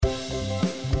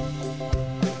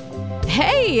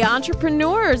Hey,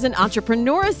 entrepreneurs and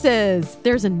entrepreneuresses!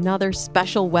 There's another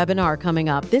special webinar coming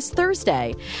up this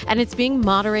Thursday, and it's being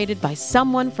moderated by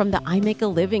someone from the I Make a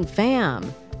Living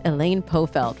fam. Elaine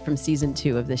Pofeld from season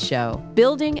 2 of this show.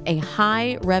 Building a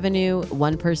high-revenue,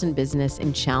 one-person business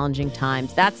in challenging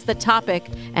times. That's the topic,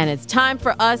 and it's time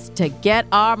for us to get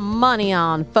our money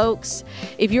on, folks.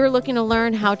 If you're looking to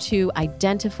learn how to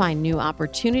identify new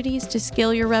opportunities to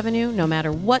scale your revenue, no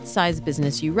matter what size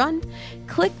business you run,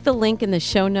 click the link in the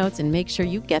show notes and make sure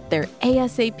you get there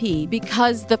ASAP,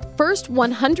 because the first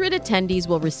 100 attendees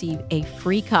will receive a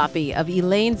free copy of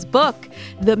Elaine's book,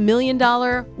 The $1 Million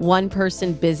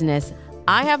One-Person Business.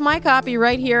 I have my copy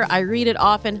right here. I read it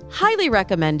often, highly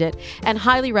recommend it, and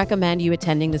highly recommend you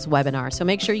attending this webinar. So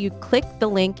make sure you click the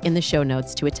link in the show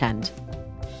notes to attend.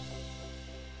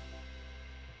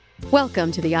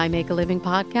 Welcome to the I Make a Living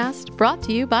podcast, brought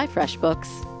to you by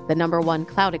FreshBooks, the #1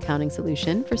 cloud accounting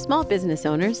solution for small business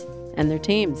owners and their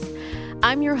teams.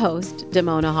 I'm your host,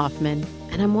 Damona Hoffman,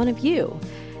 and I'm one of you,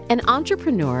 an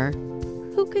entrepreneur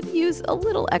who could use a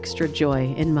little extra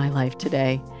joy in my life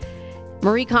today.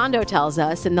 Marie Kondo tells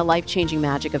us in The Life-Changing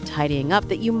Magic of Tidying Up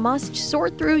that you must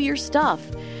sort through your stuff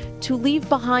to leave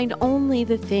behind only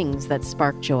the things that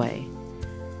spark joy.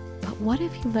 But what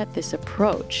if you let this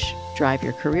approach drive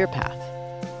your career path?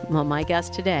 Well, my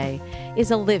guest today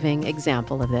is a living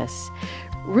example of this.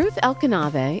 Ruth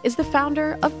Elkanave is the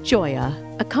founder of Joya,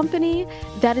 a company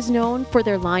that is known for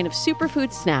their line of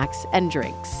superfood snacks and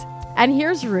drinks. And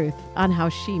here's Ruth on how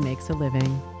she makes a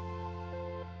living.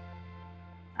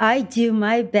 I do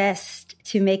my best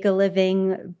to make a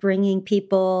living bringing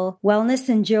people wellness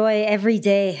and joy every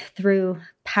day through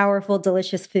powerful,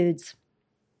 delicious foods.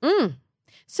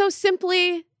 So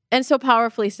simply and so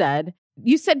powerfully said.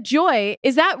 You said joy.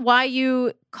 Is that why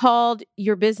you called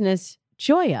your business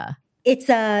Joya? It's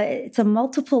a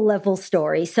multiple level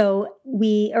story. So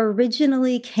we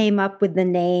originally came up with the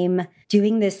name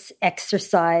doing this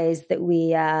exercise that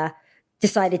we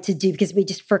decided to do because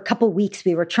for a couple of weeks,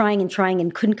 we were trying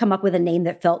and couldn't come up with a name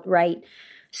that felt right.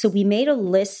 So we made a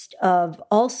list of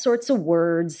all sorts of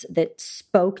words that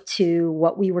spoke to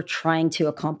what we were trying to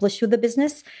accomplish with the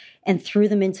business and threw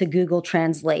them into Google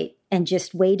Translate and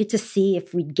just waited to see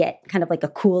if we'd get kind of like a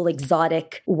cool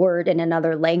exotic word in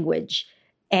another language.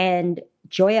 And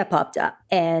Joya popped up,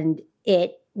 and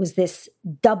it was this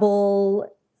double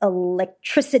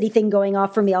electricity thing going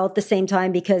off for me all at the same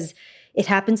time, because it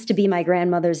happens to be my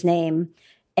grandmother's name,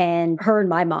 and her and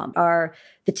my mom are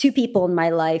the two people in my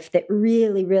life that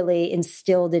really, really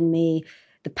instilled in me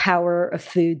the power of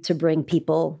food to bring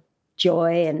people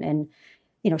joy and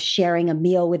sharing a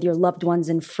meal with your loved ones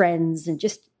and friends, and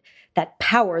just that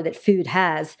power that food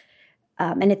has.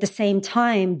 And at the same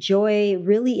time, joy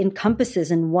really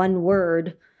encompasses in one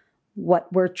word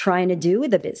what we're trying to do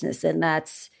with the business, and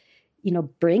that's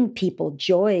bring people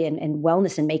joy and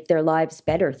wellness and make their lives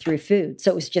better through food.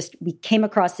 So it was just, we came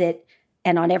across it,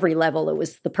 and on every level, it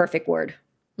was the perfect word.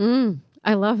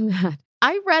 I love that.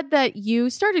 I read that you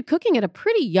started cooking at a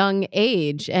pretty young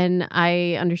age, and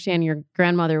I understand your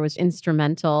grandmother was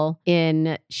instrumental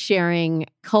in sharing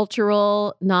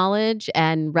cultural knowledge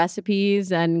and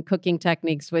recipes and cooking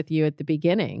techniques with you at the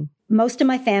beginning. Most of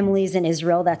my family's in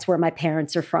Israel. That's where my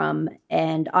parents are from.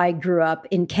 And I grew up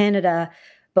in Canada,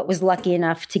 but was lucky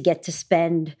enough to get to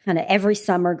spend kind of every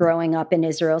summer growing up in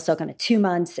Israel. So kind of 2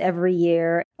 months every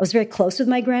year. I was very close with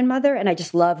my grandmother, and I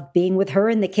just loved being with her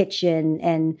in the kitchen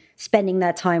and spending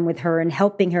that time with her and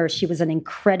helping her. She was an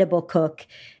incredible cook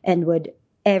and would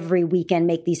every weekend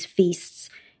make these feasts,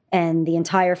 and the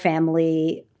entire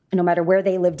family, no matter where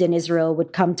they lived in Israel,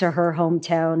 would come to her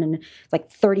hometown, and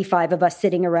like 35 of us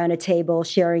sitting around a table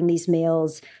sharing these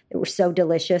meals that were so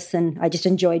delicious. And I just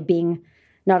enjoyed being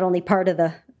not only part of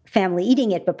the family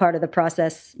eating it, but part of the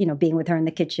process, being with her in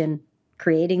the kitchen,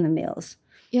 creating the meals.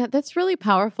 Yeah, that's really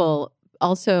powerful.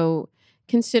 Also,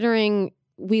 considering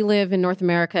we live in North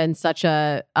America in such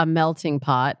a melting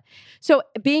pot. So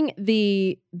being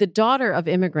the daughter of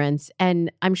immigrants,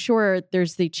 and I'm sure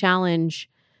there's the challenge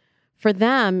for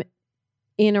them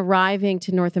in arriving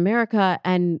to North America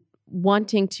and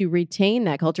wanting to retain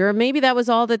that culture, or maybe that was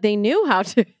all that they knew how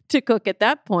to cook at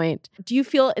that point. Do you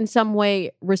feel in some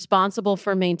way responsible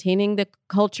for maintaining the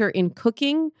culture in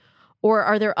cooking, or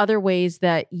are there other ways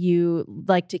that you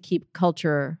like to keep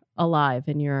culture alive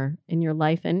in your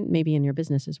life and maybe in your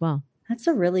business as well? That's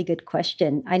a really good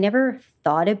question. I never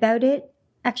thought about it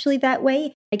actually that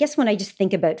way. I guess when I just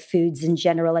think about foods in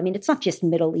general, I mean, it's not just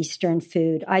Middle Eastern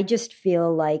food. I just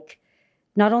feel like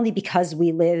not only because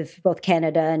we live both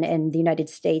Canada and the United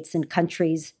States and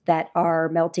countries that are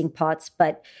melting pots,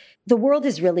 but the world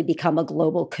has really become a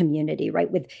global community, right?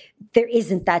 There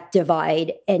isn't that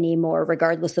divide anymore,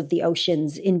 regardless of the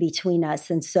oceans in between us.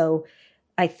 And so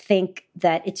I think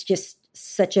that it's just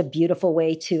such a beautiful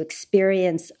way to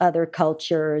experience other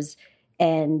cultures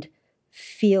and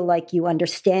feel like you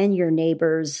understand your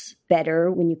neighbors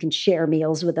better when you can share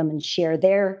meals with them and share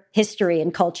their history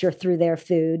and culture through their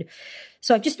food.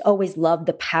 So I've just always loved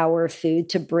the power of food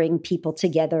to bring people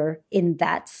together in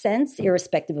that sense,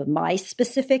 irrespective of my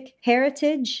specific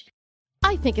heritage.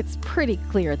 I think it's pretty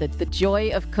clear that the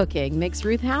joy of cooking makes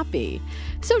Ruth happy.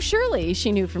 So surely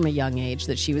she knew from a young age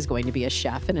that she was going to be a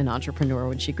chef and an entrepreneur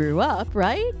when she grew up,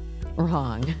 right?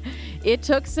 Wrong. It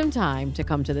took some time to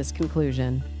come to this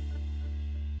conclusion.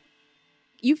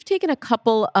 You've taken a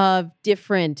couple of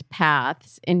different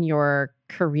paths in your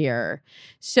career.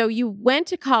 So you went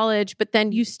to college, but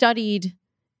then you studied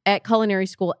at culinary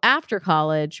school after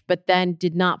college, but then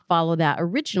did not follow that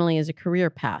originally as a career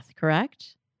path,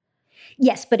 correct?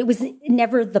 Yes, but it was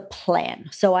never the plan.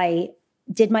 So I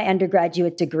did my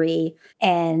undergraduate degree,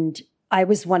 and I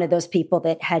was one of those people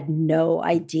that had no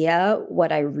idea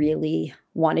what I really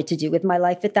wanted to do with my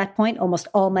life at that point. Almost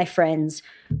all my friends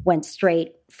went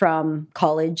straight from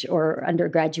college or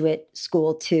undergraduate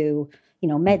school to,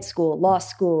 med school, law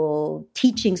school,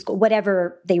 teaching school,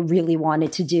 whatever they really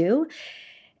wanted to do.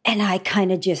 And I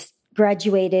kind of just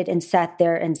graduated and sat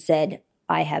there and said,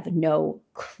 I have no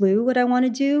clue what I want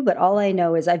to do, but all I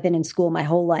know is I've been in school my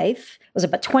whole life. I was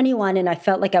about 21 and I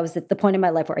felt like I was at the point in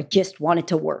my life where I just wanted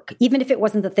to work. Even if it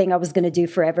wasn't the thing I was going to do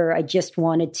forever, I just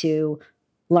wanted to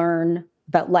learn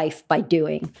about life by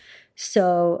doing.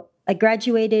 So I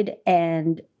graduated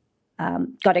and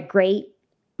got a great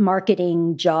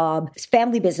marketing job. It's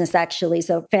family business, actually.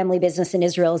 So family business in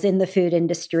Israel is in the food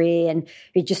industry. And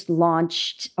we just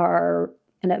launched our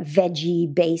kind of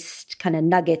veggie-based kind of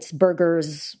nuggets,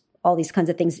 burgers, all these kinds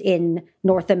of things in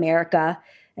North America.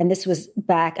 And this was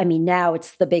now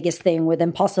it's the biggest thing with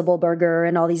Impossible Burger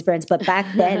and all these brands. But back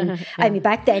then,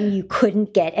 back then you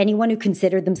couldn't get anyone who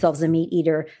considered themselves a meat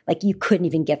eater, like you couldn't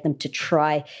even get them to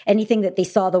try anything that they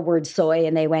saw the word soy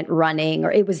and they went running,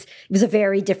 or it was a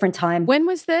very different time. When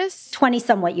was this? 20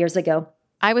 somewhat years ago.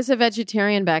 I was a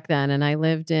vegetarian back then, and I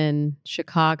lived in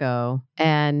Chicago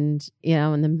and,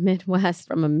 in the Midwest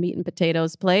from a meat and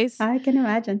potatoes place. I can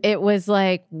imagine. It was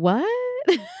like, what?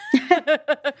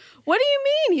 What do you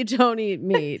mean you don't eat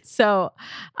meat? So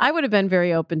I would have been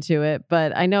very open to it,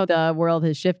 but I know the world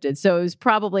has shifted. So it was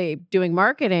probably doing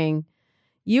marketing.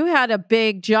 You had a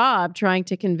big job trying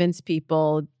to convince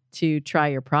people to try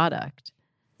your product.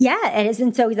 Yeah,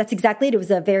 and so that's exactly it. It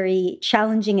was a very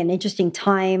challenging and interesting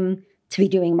time to be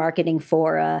doing marketing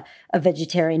for a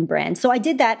vegetarian brand. So I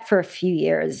did that for a few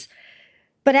years.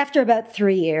 But after about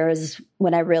 3 years,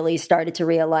 when I really started to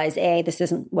realize, A, this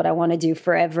isn't what I want to do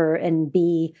forever, and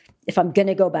B, if I'm going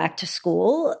to go back to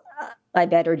school, I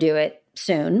better do it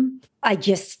soon. I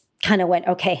just kind of went,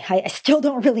 okay, I still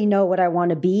don't really know what I want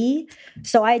to be.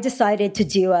 So I decided to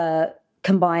do a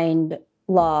combined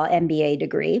law MBA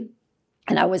degree.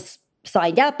 And I was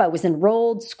signed up, I was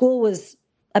enrolled, school was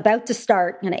about to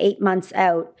start, 8 months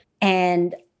out.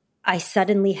 And I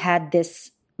suddenly had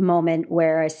this moment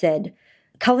where I said,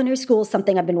 culinary school is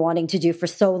something I've been wanting to do for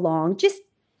so long, just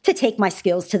to take my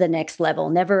skills to the next level,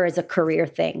 never as a career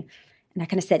thing. And I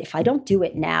kind of said, if I don't do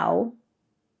it now,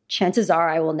 chances are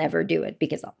I will never do it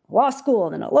because I'm in law school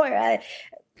and then a lawyer.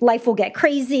 Life will get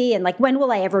crazy. And when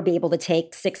will I ever be able to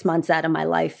take 6 months out of my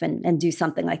life and do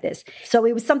something like this? So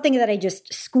it was something that I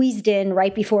just squeezed in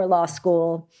right before law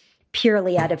school,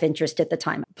 purely out of interest at the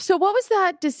time. So what was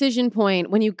that decision point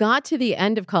when you got to the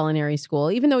end of culinary school,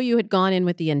 even though you had gone in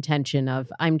with the intention of,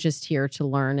 I'm just here to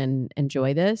learn and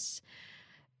enjoy this?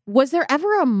 Was there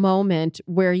ever a moment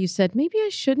where you said, maybe I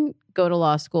shouldn't go to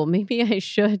law school? Maybe I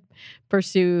should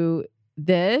pursue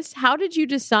this? How did you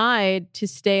decide to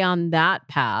stay on that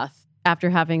path after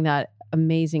having that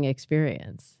amazing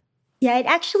experience? Yeah, it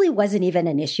actually wasn't even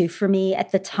an issue for me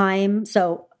at the time.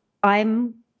 So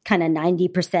I'm kind of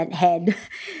 90% head.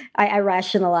 I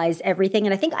rationalize everything.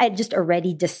 And I think I had just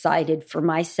already decided for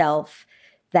myself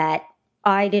that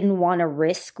I didn't want to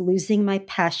risk losing my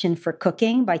passion for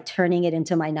cooking by turning it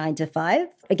into my 9 to 5.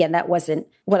 Again, that wasn't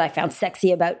what I found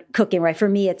sexy about cooking, right? For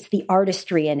me, it's the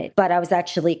artistry in it. But I was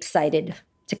actually excited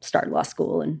to start law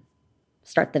school and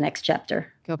start the next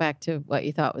chapter. Go back to what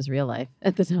you thought was real life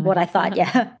at the time. What I thought,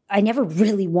 yeah. I never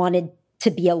really wanted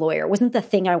to be a lawyer. It wasn't the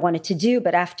thing I wanted to do.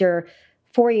 But after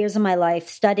 4 years of my life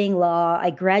studying law, I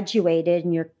graduated,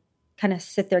 and you're kind of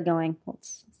sit there going, well,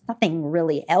 it's nothing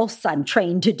really else I'm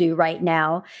trained to do right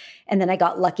now. And then I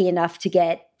got lucky enough to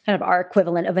get kind of our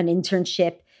equivalent of an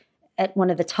internship at one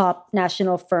of the top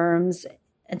national firms.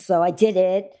 And so I did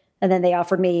it. And then they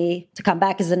offered me to come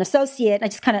back as an associate. I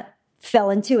just kind of fell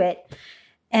into it.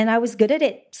 And I was good at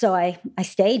it. So I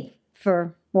stayed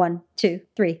for 1, 2,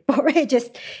 3, 4.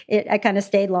 I kind of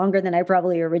stayed longer than I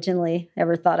probably originally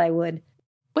ever thought I would.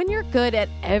 When you're good at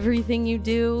everything you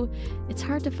do, it's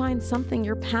hard to find something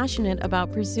you're passionate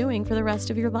about pursuing for the rest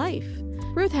of your life.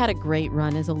 Ruth had a great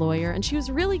run as a lawyer, and she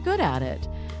was really good at it.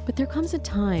 But there comes a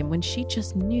time when she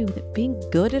just knew that being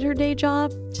good at her day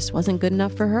job just wasn't good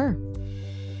enough for her.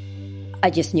 I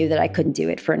just knew that I couldn't do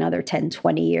it for another 10,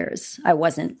 20 years. I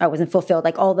wasn't fulfilled.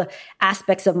 Like all the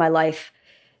aspects of my life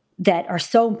that are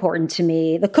so important to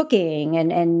me, the cooking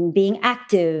and being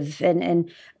active and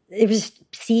it was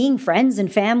seeing friends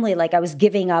and family. Like I was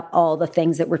giving up all the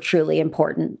things that were truly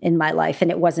important in my life,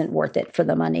 and it wasn't worth it for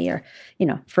the money or,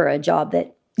 for a job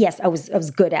that, yes, I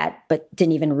was good at, but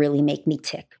didn't even really make me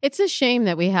tick. It's a shame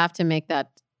that we have to make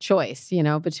that choice,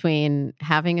 between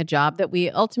having a job that we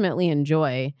ultimately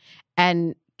enjoy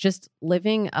and just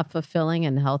living a fulfilling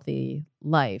and healthy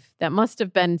life. That must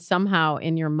have been somehow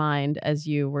in your mind as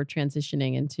you were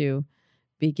transitioning into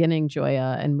beginning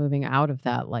Joya and moving out of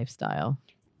that lifestyle.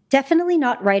 Definitely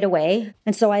not right away.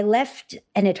 And so I left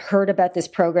and had heard about this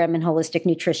program in holistic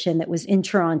nutrition that was in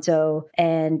Toronto,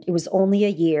 and it was only a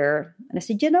year. And I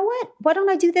said, you know what? Why don't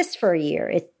I do this for a year?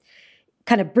 It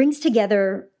kind of brings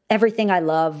together everything I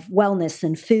love, wellness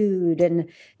and food, and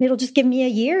it'll just give me a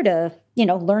year to,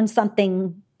 learn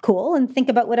something cool and think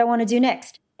about what I want to do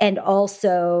next. And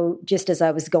also, just as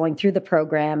I was going through the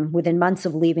program, within months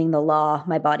of leaving the law,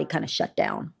 my body kind of shut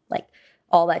down. Like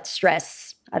all that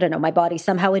stress, I don't know, my body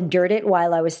somehow endured it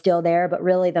while I was still there. But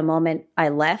really, the moment I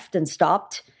left and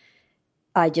stopped,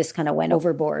 I just kind of went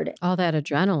overboard. All that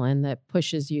adrenaline that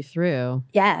pushes you through.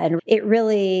 Yeah. And it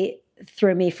really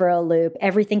threw me for a loop.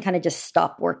 Everything kind of just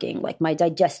stopped working. Like my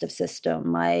digestive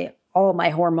system, all my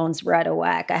hormones were out of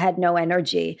whack. I had no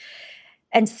energy.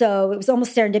 And so it was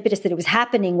almost serendipitous that it was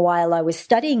happening while I was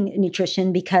studying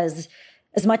nutrition, because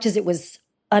as much as it was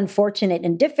unfortunate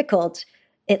and difficult,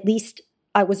 at least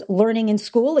I was learning in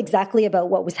school exactly about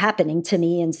what was happening to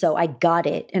me. And so I got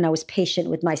it, and I was patient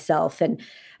with myself, and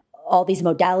all these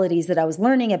modalities that I was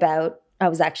learning about, I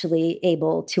was actually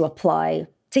able to apply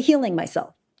to healing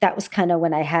myself. That was kind of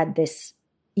when I had this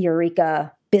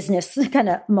eureka business kind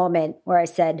of moment where I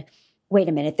said, wait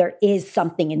a minute, there is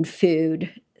something in food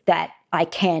that I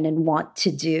can and want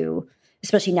to do,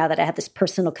 especially now that I have this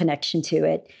personal connection to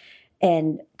it.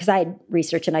 And because I had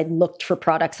researched and I looked for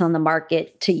products on the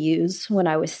market to use when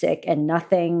I was sick, and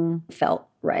nothing felt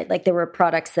right. Like there were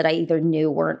products that I either knew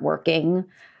weren't working,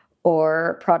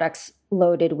 or products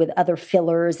loaded with other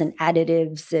fillers and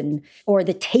additives, or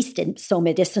that tasted so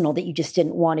medicinal that you just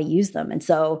didn't want to use them. And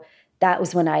so that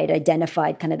was when I had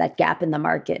identified kind of that gap in the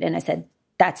market. And I said,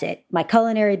 that's it. My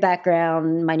culinary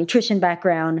background, my nutrition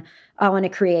background, I want to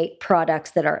create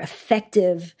products that are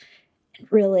effective,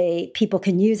 really people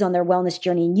can use on their wellness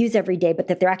journey and use every day, but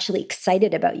that they're actually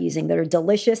excited about using, that are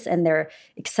delicious and they're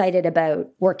excited about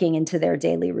working into their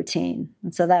daily routine.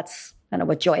 And so that's kind of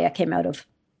what Joya came out of.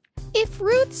 If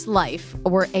Ruth's life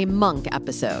were a Monk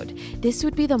episode, this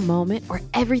would be the moment where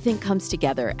everything comes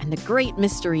together and the great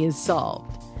mystery is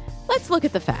solved. Let's look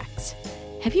at the facts.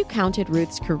 Have you counted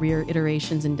Ruth's career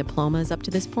iterations and diplomas up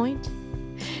to this point?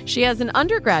 She has an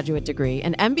undergraduate degree,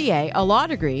 an MBA, a law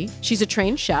degree. She's a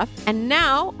trained chef, and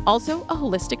now also a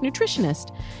holistic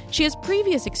nutritionist. She has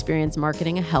previous experience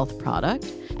marketing a health product,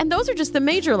 and those are just the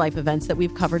major life events that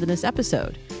we've covered in this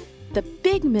episode. The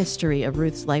big mystery of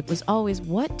Ruth's life was always,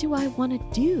 what do I want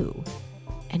to do?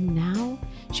 And now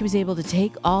she was able to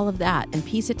take all of that and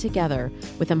piece it together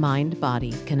with a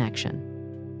mind-body connection.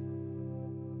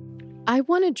 I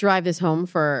want to drive this home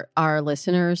for our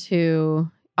listeners who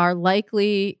are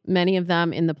likely, many of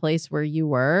them, in the place where you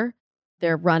were.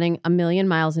 They're running 1,000,000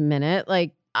 miles a minute.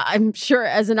 Like, I'm sure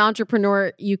as an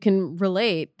entrepreneur, you can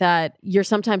relate that you're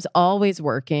sometimes always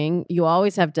working. You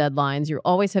always have deadlines. You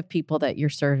always have people that you're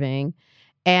serving.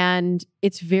 And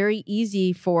it's very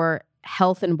easy for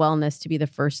health and wellness to be the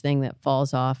first thing that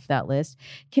falls off that list.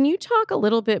 Can you talk a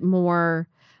little bit more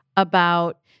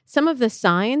about some of the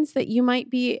signs that you might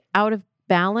be out of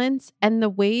balance and the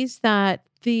ways that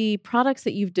the products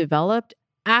that you've developed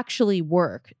actually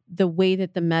work, the way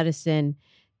that the medicine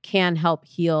can help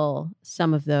heal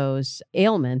some of those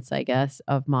ailments, I guess,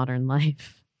 of modern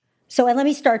life? So let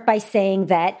me start by saying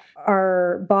that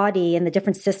our body and the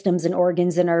different systems and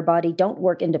organs in our body don't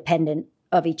work independent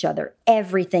of each other.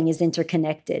 Everything is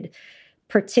interconnected,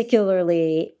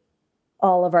 particularly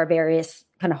all of our various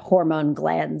kind of hormone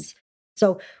glands.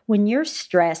 So when you're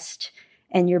stressed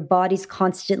and your body's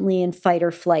constantly in fight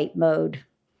or flight mode,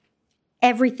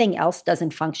 everything else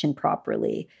doesn't function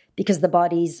properly because the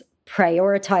body's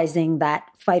prioritizing that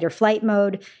fight or flight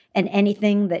mode, and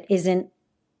anything that isn't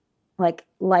like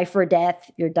life or death,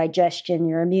 your digestion,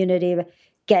 your immunity,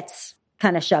 gets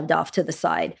kind of shoved off to the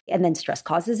side. And then stress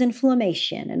causes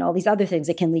inflammation and all these other things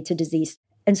that can lead to disease.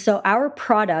 And so our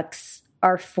products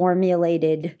are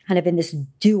formulated kind of in this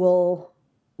dual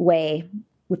way,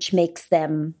 which makes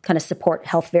them kind of support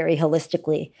health very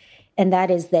holistically. And that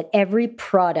is that every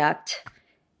product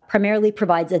primarily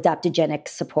provides adaptogenic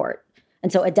support.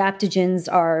 And so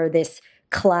adaptogens are this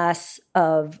class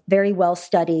of very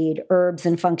well-studied herbs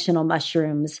and functional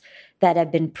mushrooms that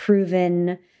have been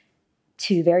proven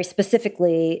to very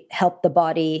specifically help the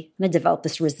body develop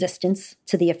this resistance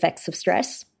to the effects of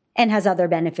stress, and has other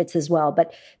benefits as well.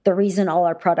 But the reason all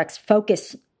our products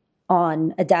focus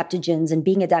on adaptogens and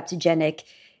being adaptogenic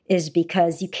is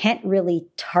because you can't really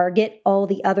target all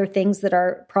the other things that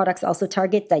our products also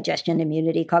target, digestion,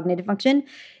 immunity, cognitive function,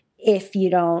 if you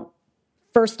don't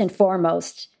first and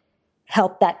foremost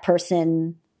help that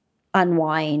person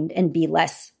unwind and be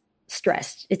less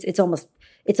stressed.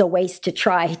 It's a waste to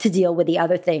try to deal with the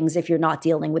other things if you're not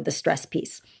dealing with the stress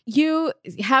piece. You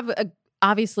have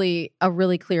obviously a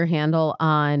really clear handle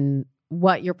on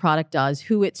what your product does,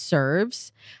 who it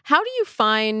serves. How do you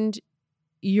find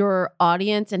your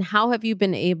audience, and how have you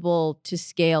been able to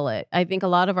scale it? I think a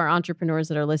lot of our entrepreneurs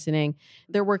that are listening,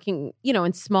 they're working,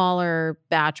 in smaller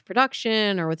batch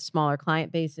production or with smaller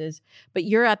client bases, but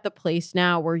you're at the place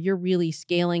now where you're really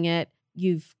scaling it.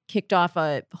 You've kicked off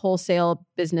a wholesale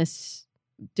business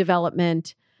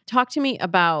development. Talk to me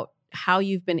about how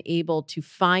you've been able to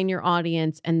find your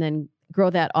audience and then grow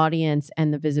that audience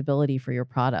and the visibility for your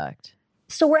product.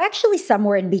 So we're actually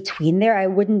somewhere in between there. I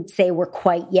wouldn't say we're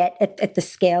quite yet at the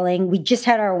scaling. We just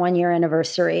had our 1-year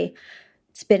anniversary.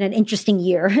 It's been an interesting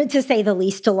year, to say the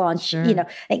least, to launch. Sure.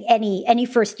 Like any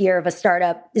first year of a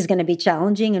startup is going to be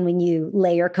challenging. And when you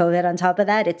layer COVID on top of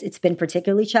that, it's been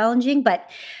particularly challenging. But,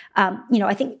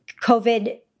 I think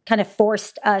COVID kind of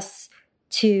forced us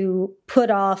to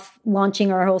put off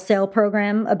launching our wholesale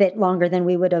program a bit longer than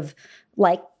we would have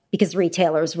liked, because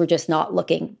retailers were just not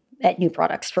looking at new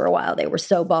products for a while. They were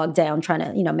so bogged down trying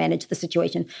to, manage the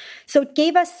situation. So it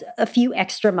gave us a few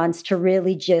extra months to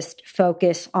really just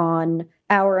focus on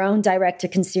our own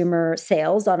direct-to-consumer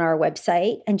sales on our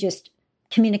website and just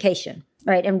communication,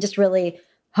 right? And just really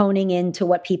honing into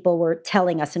what people were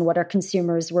telling us and what our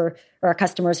consumers were, or our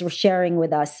customers were sharing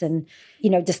with us, and,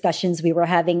 discussions we were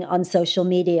having on social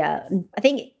media. And I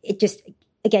think it just,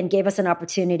 again, gave us an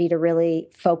opportunity to really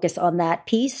focus on that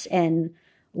piece and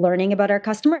learning about our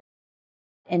customer.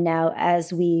 And now,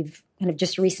 as we've kind of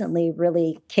just recently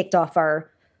really kicked off our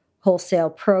wholesale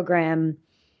program,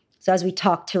 so as we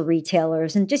talk to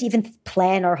retailers and just even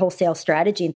plan our wholesale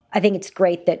strategy, I think it's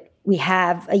great that we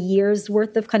have a year's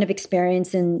worth of kind of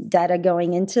experience and data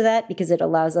going into that, because it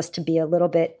allows us to be a little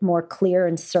bit more clear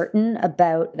and certain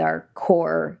about our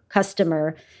core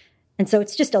customer. And so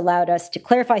it's just allowed us to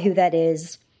clarify who that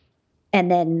is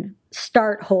and then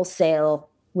start wholesale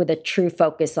with a true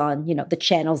focus on, the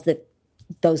channels that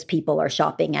those people are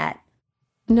shopping at.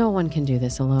 No one can do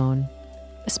this alone.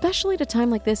 Especially at a time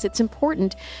like this, it's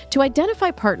important to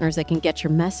identify partners that can get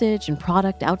your message and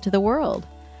product out to the world.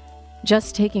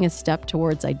 Just taking a step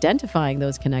towards identifying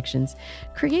those connections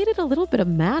created a little bit of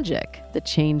magic that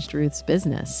changed Ruth's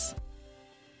business.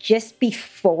 Just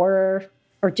before,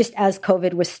 or just as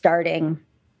COVID was starting,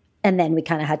 and then we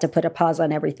kind of had to put a pause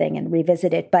on everything and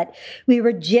revisit it, but we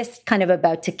were just kind of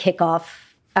about to kick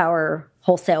off our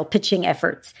wholesale pitching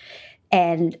efforts.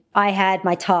 And I had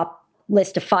my top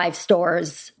list of 5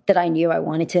 stores that I knew I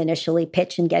wanted to initially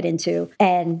pitch and get into.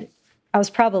 And I was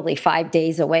probably 5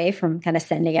 days away from kind of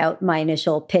sending out my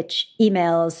initial pitch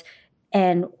emails.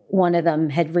 And one of them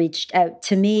had reached out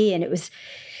to me, and it was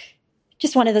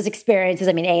just one of those experiences.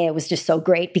 I mean, it was just so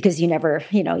great because you never,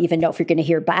 even know if you're going to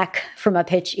hear back from a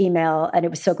pitch email. And it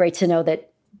was so great to know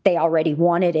that they already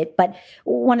wanted it. But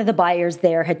one of the buyers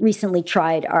there had recently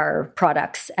tried our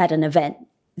products at an event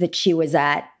that she was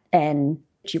at, and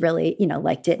she really,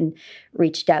 liked it and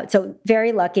reached out. So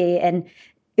very lucky. And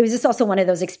it was just also one of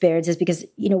those experiences because,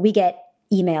 we get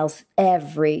emails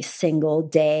every single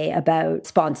day about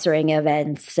sponsoring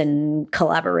events and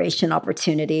collaboration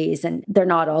opportunities, and they're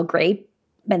not all great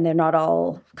and they're not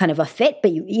all kind of a fit,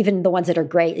 but even the ones that are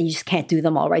great, you just can't do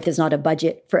them all, right? There's not a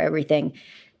budget for everything.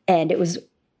 And it was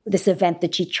this event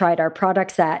that she tried our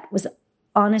products at was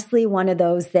honestly one of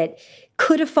those that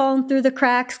could have fallen through the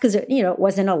cracks because, it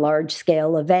wasn't a large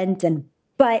scale event.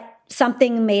 But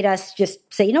something made us just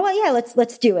say, you know what, yeah,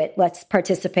 let's do it. Let's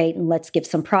participate and let's give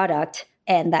some product.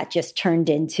 And that just turned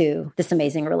into this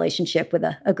amazing relationship with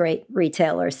a great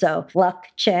retailer. So luck,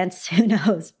 chance, who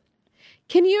knows?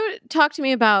 Can you talk to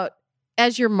me about,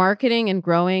 as you're marketing and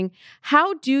growing,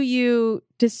 how do you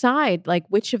decide like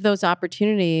which of those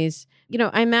opportunities,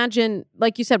 I imagine,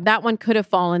 like you said, that one could have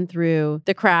fallen through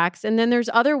the cracks. And then there's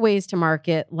other ways to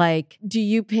market. Like, do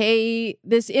you pay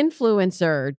this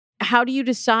influencer? How do you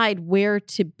decide where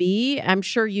to be? I'm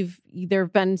sure there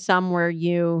have been some where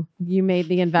you made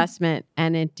the investment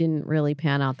and it didn't really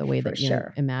pan out the way that you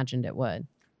imagined it would.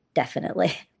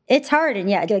 Definitely. It's hard. And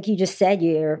yeah, like you just said,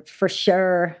 you're for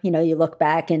sure, you look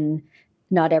back and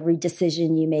not every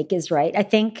decision you make is right. I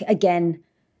think, again,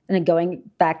 and going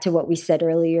back to what we said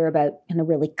earlier about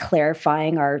really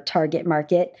clarifying our target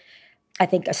market, I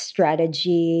think a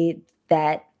strategy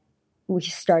that we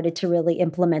started to really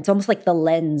implement, almost like the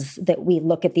lens that we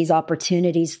look at these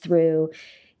opportunities through,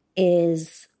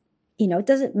 is, it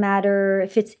doesn't matter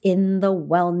if it's in the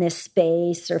wellness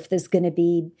space or if there's going to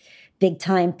be big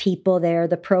time people there,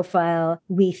 the profile.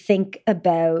 We think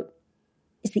about,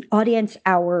 is the audience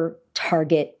our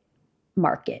target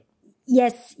market?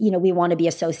 Yes, we want to be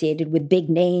associated with big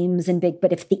names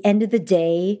but if at the end of the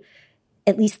day,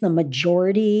 at least the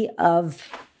majority of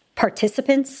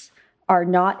participants are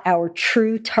not our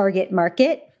true target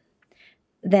market,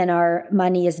 then our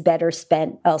money is better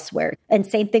spent elsewhere. And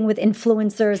same thing with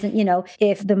influencers. And,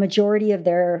 if the majority of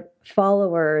their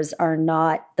followers are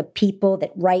not the people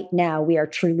that right now we are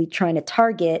truly trying to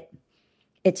target,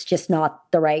 it's just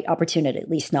not the right opportunity, at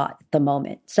least not at the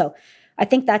moment. So I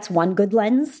think that's one good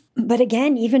lens. But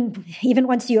again, even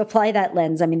once you apply that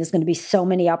lens, there's going to be so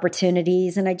many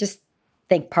opportunities. And I just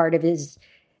think part of it is,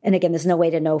 and again, there's no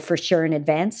way to know for sure in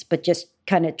advance, but just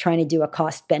kind of trying to do a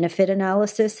cost benefit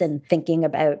analysis and thinking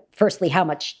about, firstly, how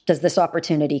much does this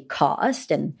opportunity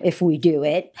cost? And if we do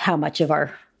it, how much of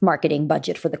our marketing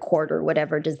budget for the quarter,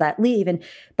 whatever, does that leave?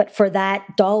 But for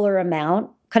that dollar amount,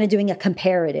 kind of doing a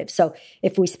comparative. So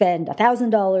if we spend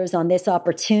 $1,000 on this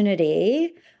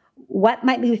opportunity, what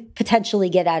might we potentially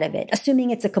get out of it? Assuming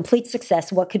it's a complete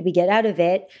success, what could we get out of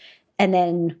it? And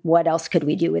then what else could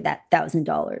we do with that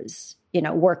 $1,000?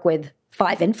 Work with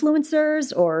 5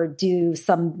 influencers or do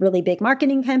some really big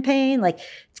marketing campaign? Like,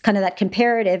 it's kind of that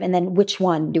comparative. And then which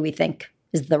one do we think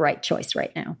is the right choice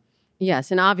right now?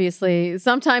 Yes. And obviously,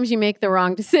 sometimes you make the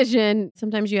wrong decision.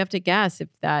 Sometimes you have to guess if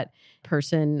that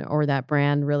person or that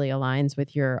brand really aligns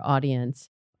with your audience.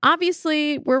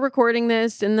 Obviously, we're recording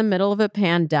this in the middle of a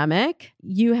pandemic.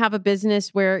 You have a business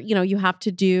where, you have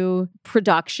to do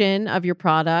production of your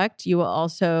product. You will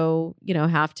also,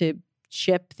 have to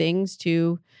ship things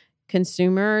to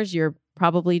consumers. You're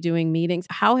probably doing meetings.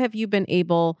 How have you been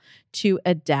able to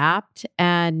adapt?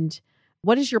 And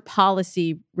what is your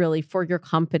policy really for your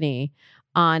company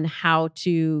on how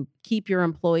to keep your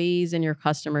employees and your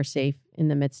customers safe in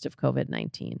the midst of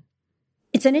COVID-19?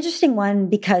 It's an interesting one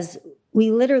because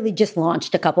we literally just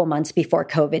launched a couple months before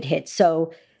COVID hit.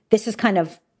 So this has kind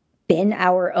of been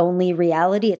our only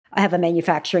reality. I have a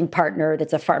manufacturing partner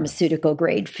that's a pharmaceutical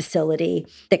grade facility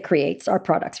that creates our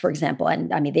products, for example. And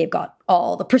they've got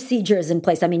all the procedures in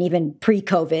place. Even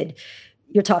pre-COVID,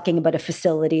 you're talking about a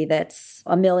facility that's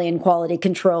 1 million quality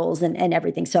controls and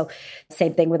everything. So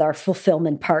same thing with our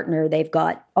fulfillment partner. They've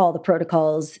got all the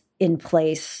protocols in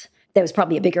place. That was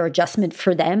probably a bigger adjustment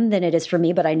for them than it is for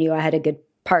me, but I knew I had a good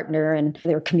partner and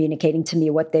they were communicating to me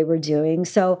what they were doing.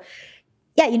 So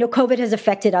yeah, COVID has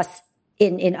affected us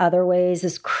in other ways.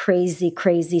 This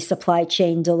crazy supply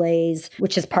chain delays,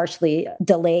 which has partially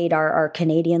delayed our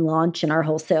Canadian launch and our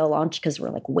wholesale launch because we're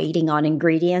like waiting on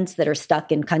ingredients that are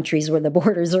stuck in countries where the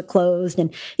borders are closed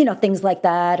and, things like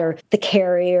that, or the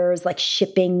carriers like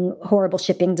horrible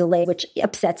shipping delay, which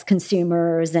upsets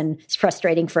consumers and it's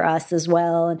frustrating for us as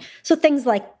well. And so things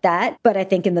like that. But I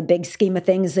think in the big scheme of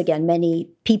things, again, many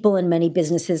people and many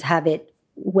businesses have it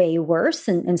way worse.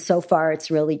 And so far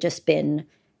it's really just been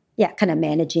kind of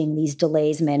managing these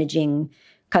delays, managing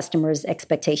customers'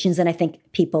 expectations. And I think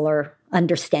people are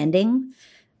understanding,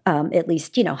 at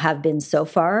least, have been so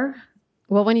far.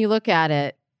 Well, when you look at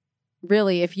it,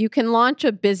 really, if you can launch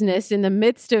a business in the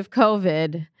midst of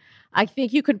COVID, I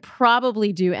think you could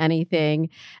probably do anything.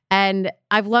 And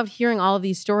I've loved hearing all of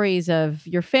these stories of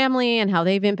your family and how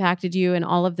they've impacted you and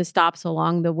all of the stops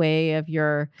along the way of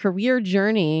your career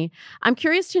journey. I'm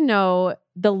curious to know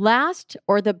the last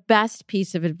or the best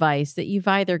piece of advice that you've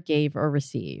either gave or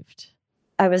received.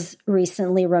 I was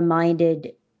recently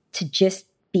reminded to just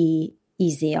be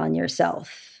easy on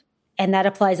yourself. And that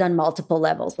applies on multiple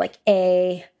levels. Like,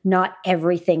 not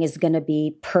everything is going to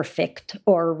be perfect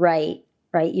or right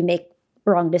right? You make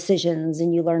wrong decisions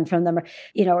and you learn from them,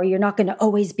 or you're not going to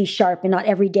always be sharp and not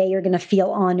every day you're going to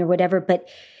feel on or whatever, but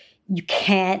you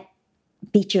can't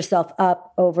beat yourself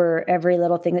up over every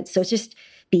little thing. So it's just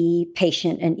be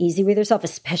patient and easy with yourself,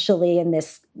 especially in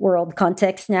this world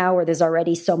context now where there's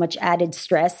already so much added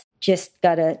stress. Just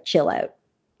got to chill out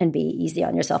and be easy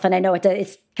on yourself. And I know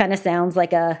it kind of sounds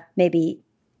like a maybe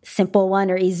simple one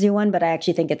or easy one, but I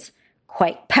actually think it's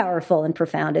quite powerful and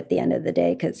profound at the end of the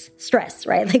day, because stress,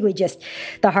 right? Like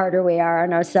the harder we are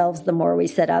on ourselves, the more we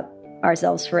set up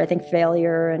ourselves for, I think,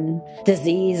 failure and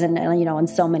disease and on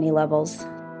so many levels.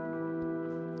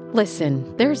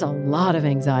 Listen, there's a lot of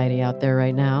anxiety out there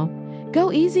right now.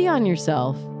 Go easy on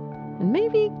yourself and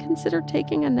maybe consider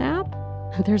taking a nap.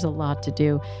 There's a lot to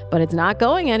do, but it's not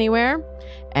going anywhere.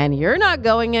 And you're not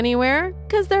going anywhere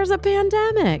because there's a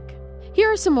pandemic. Here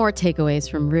are some more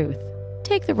takeaways from Ruth.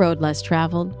 Take the road less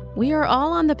traveled. We are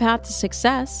all on the path to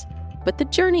success, but the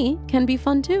journey can be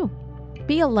fun too.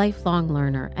 Be a lifelong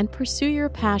learner and pursue your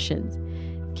passions.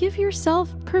 Give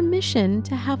yourself permission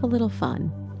to have a little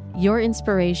fun. Your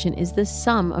inspiration is the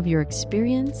sum of your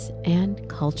experience and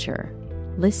culture.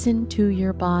 Listen to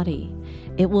your body.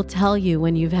 It will tell you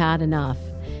when you've had enough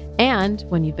and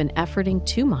when you've been efforting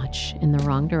too much in the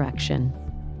wrong direction.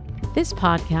 This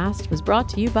podcast was brought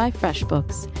to you by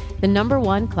FreshBooks, the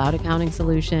 #1 cloud accounting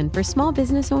solution for small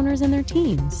business owners and their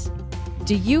teams.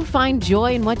 Do you find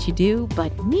joy in what you do,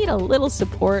 but need a little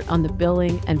support on the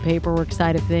billing and paperwork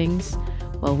side of things?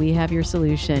 Well, we have your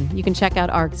solution. You can check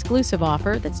out our exclusive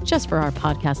offer that's just for our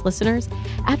podcast listeners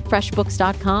at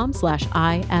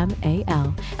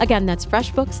freshbooks.com/IMAL. Again, that's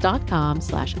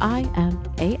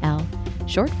freshbooks.com/IMAL,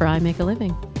 short for I Make a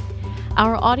Living.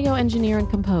 Our audio engineer and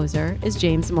composer is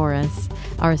James Morris.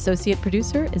 Our associate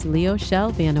producer is Leo Shell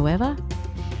Villanueva.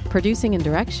 Producing and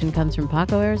direction comes from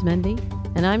Paco Arizmendi,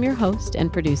 and I'm your host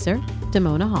and producer,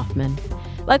 Damona Hoffman.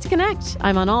 Let's connect.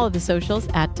 I'm on all of the socials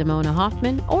at Damona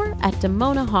Hoffman or at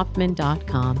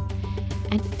damonahoffman.com.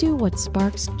 And do what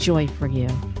sparks joy for you,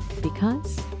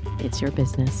 because it's your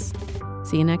business.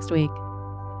 See you next week.